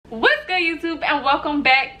YouTube, and welcome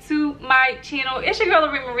back to my channel. It's your girl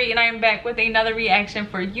Lorraine Marie, and I am back with another reaction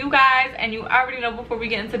for you guys. And you already know, before we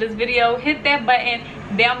get into this video, hit that button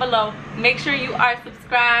down below. Make sure you are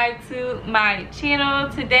subscribed to my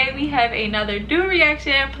channel. Today we have another TheDooo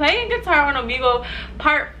reaction, playing guitar on Omegle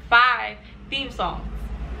part 5 theme songs.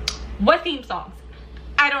 What theme songs?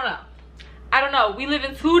 I don't know. We live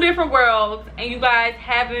in two different worlds, and you guys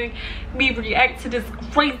having me react to this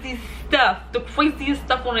crazy stuff, the craziest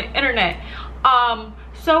stuff on the internet.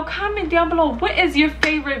 So comment down below, what is your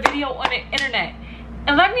favorite video on the internet,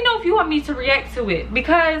 and let me know if you want me to react to it,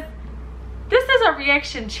 because this is a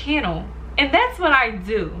reaction channel and that's what I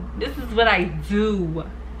do. This is what I do,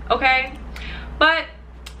 okay? But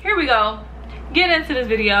here we go, get into this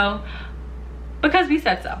video because we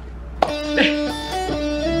said so.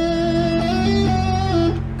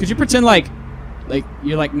 Could you pretend like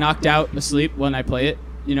you're like knocked out asleep when I play it?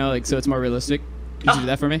 You know, like so it's more realistic. Could you do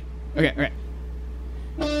that for me? Okay, all right.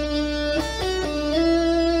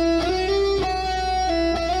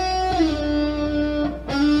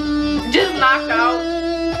 Just knocked out.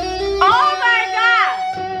 Oh my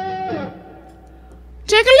god!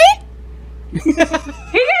 Chocolate? He didn't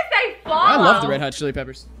say follow. I love the Red Hot Chili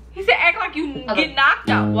Peppers. He said act like you get knocked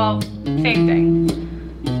out. Well, same thing.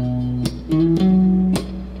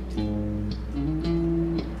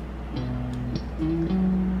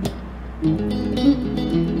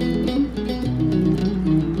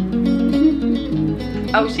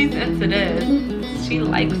 Oh, she's into this. She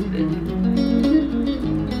likes this.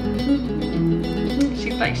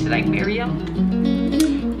 She's like, should I marry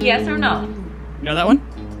him? Yes or no? You know that one?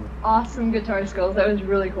 Awesome guitar skills. That was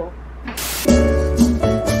really cool.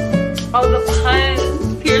 Oh, the pun.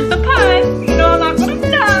 Here's the pun. You know I'm not gonna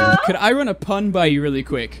know. Could I run a pun by you really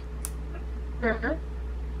quick? Sure.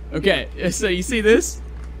 Okay, so you see this?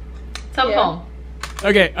 Telephone.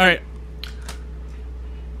 Okay, all right.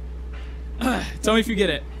 Tell me if you get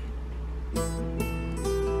it.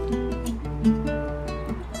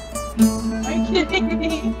 Are you kidding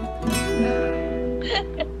me?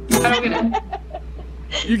 I don't get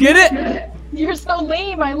it. You get it? You're so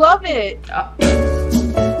lame. I love it. I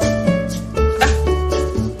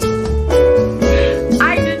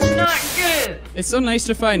did not get it. It's so nice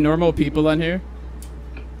to find normal people on here.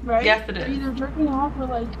 Right? Yes, it is. They're either jerking off or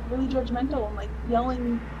like really judgmental and like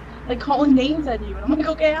yelling, like calling names at you. And I'm like,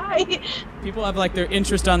 okay, hi. People have like their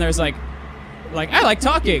interest on there is like I like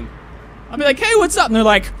talking. I'll be like, hey, what's up? And they're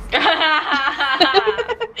like,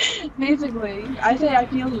 Basically, I say I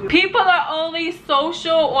feel you. People are only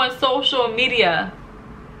social on social media.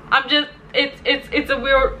 I'm just, it's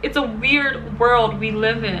a weird world we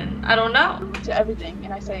live in. I don't know. To everything,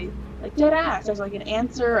 and I say like dead ass. There's like an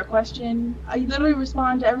answer, a question. I literally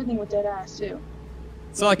respond to everything with dead ass too.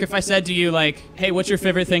 so like if I said to you like, hey, what's your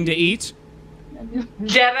favorite thing to eat?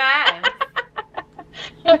 Dead ass.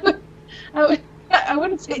 I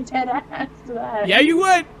wouldn't say dead ass to that. Yeah, you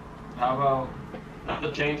would. How about the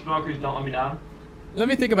Chainsmokers, Don't Let Me Down? Let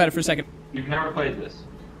me think about it for a second. You've never played this?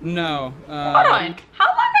 No. Hold on. How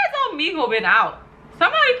long has Omegle been out?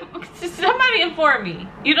 Somebody inform me.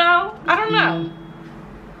 You know? I don't know.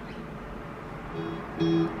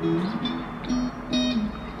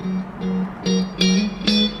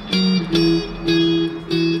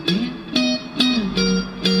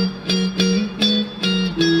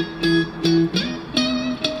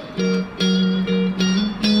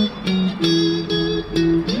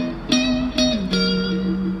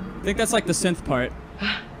 I think that's like the synth part.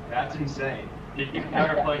 That's insane. You've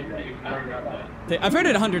never played that. You've never got that. I've heard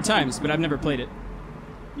it 100 times, but I've never played it.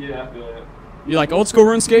 Yeah, I feel it. You like old school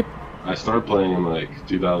RuneScape? I started playing in like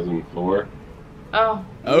 2004. Oh.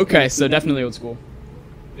 Okay, so definitely old school.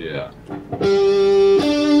 Yeah.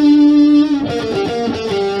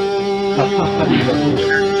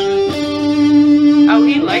 Oh,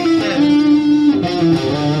 he likes this.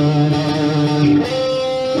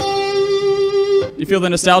 You feel the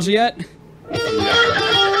nostalgia yet?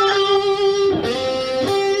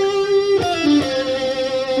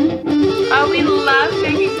 Oh, we love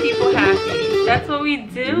making people happy. That's what we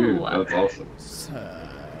do. Dude, that's awesome.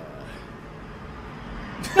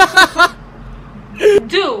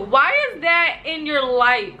 Dude, why is that in your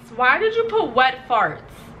likes? Why did you put wet farts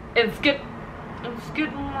and skip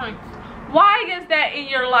marks? Why is that in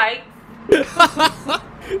your likes?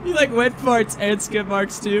 You like wet farts and skip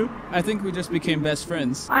marks too? I think we just became best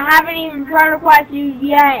friends. I haven't even tried to fight you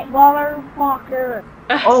yet, motherfucker.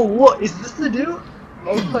 Oh, what? Is this TheDooo?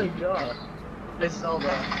 Oh my god. Play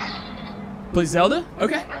Zelda. Play Zelda?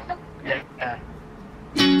 Okay. Yeah.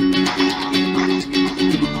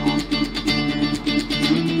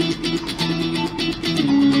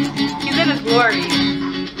 He's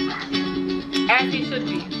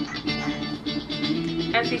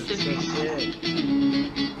As he should be.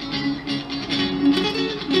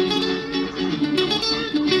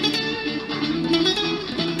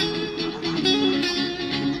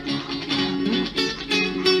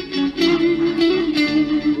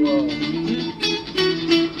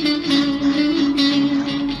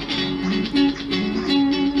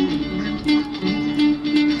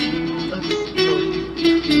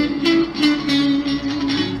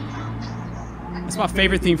 That's my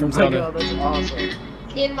favorite theme from Oh my Zelda. god, that's awesome.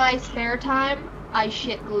 In my spare time, I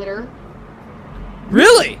shit glitter.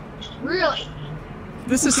 Really? Really?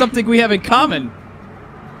 This is something we have in common.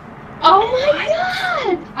 Oh my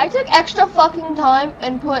god! I took extra fucking time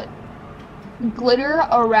and put glitter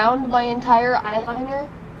around my entire eyeliner.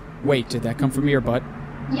 Wait, did that come from your butt?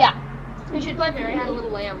 Yeah. You should play Mary had a little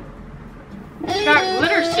lamb. She got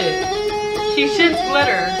glitter shit. She shits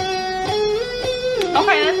glitter.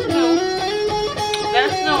 Okay, that's new.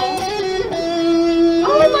 That's new.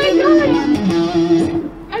 Oh my god!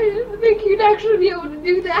 I didn't think you'd actually be able to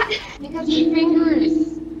do that. Because your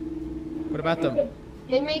fingers, What about them?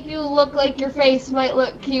 they make you look like your face might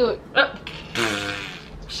look cute.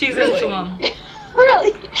 She's into him.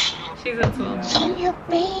 Really? She's into him. Show your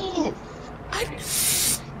face.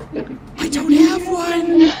 I don't have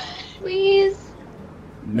one. Please.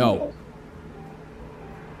 No.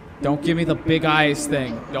 Don't give me the big eyes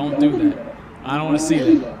thing. Don't do that. I don't want to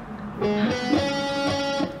see that.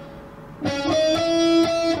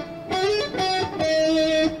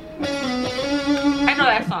 I know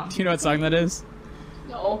that song. Do you know what song that is?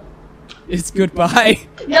 No. It's Goodbye.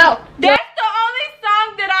 No. That's the only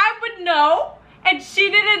song that I would know, and she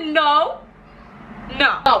didn't know.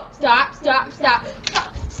 No. Oh, stop, stop, stop,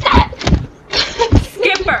 stop, stop.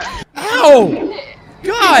 Skipper. Ow!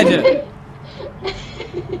 God!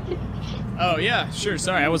 Oh, yeah, sure.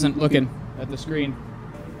 Sorry, I wasn't looking at the screen.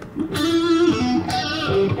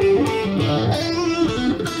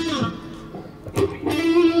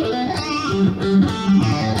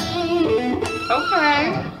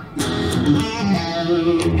 Okay.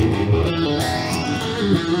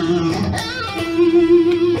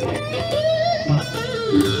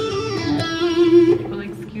 Well,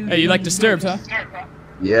 excuse Hey, you me. like Disturbed, huh?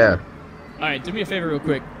 Yeah. Alright, do me a favor real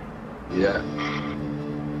quick. Yeah.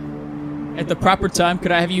 At the proper time,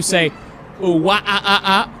 could I have you say, ooh, wah, ah, ah,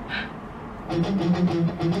 ah?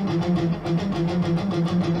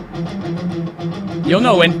 You'll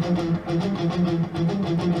know when.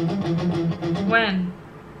 When?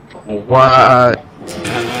 What?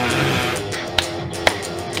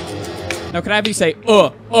 Now, could I have you say,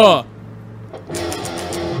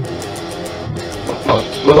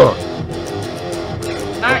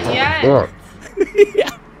 Not yet. Yeah,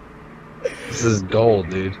 This is gold,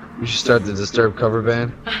 dude. We should start the Disturbed cover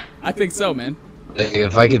band. I think so, man. Like,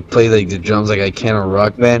 if I could play like the drums like I can on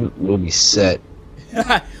Rock Band, we'll be set.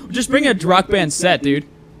 Just bring a rock band set, dude.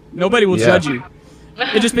 Nobody will Yeah. judge you.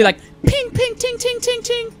 It'd just be like, ping, ping, ting, ting, ting,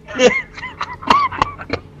 ting.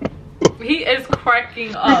 He is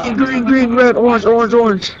cracking up. Green, green, red, orange, orange,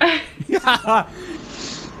 orange.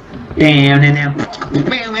 Down and down. I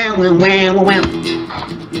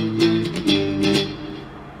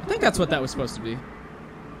think that's what that was supposed to be.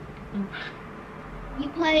 You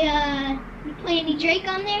play any Drake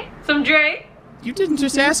on there? Some Drake? You didn't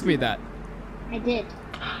just ask me that. I did.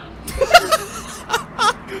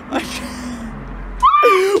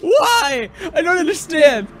 Why? I don't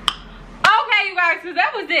understand. Okay, you guys, so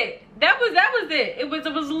that was it. That was it. It was a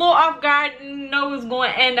little off guard. Didn't know it was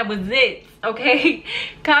going to end. That was it. Okay.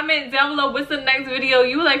 Comment down below what's the next video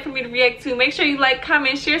you would like for me to react to. Make sure you like,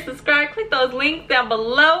 comment, share, subscribe. Click those links down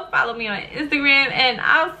below. Follow me on Instagram, and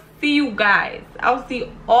I'll see you guys. I'll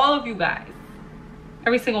see all of you guys.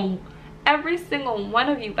 Every single one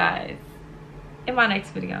of you guys in my next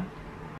video.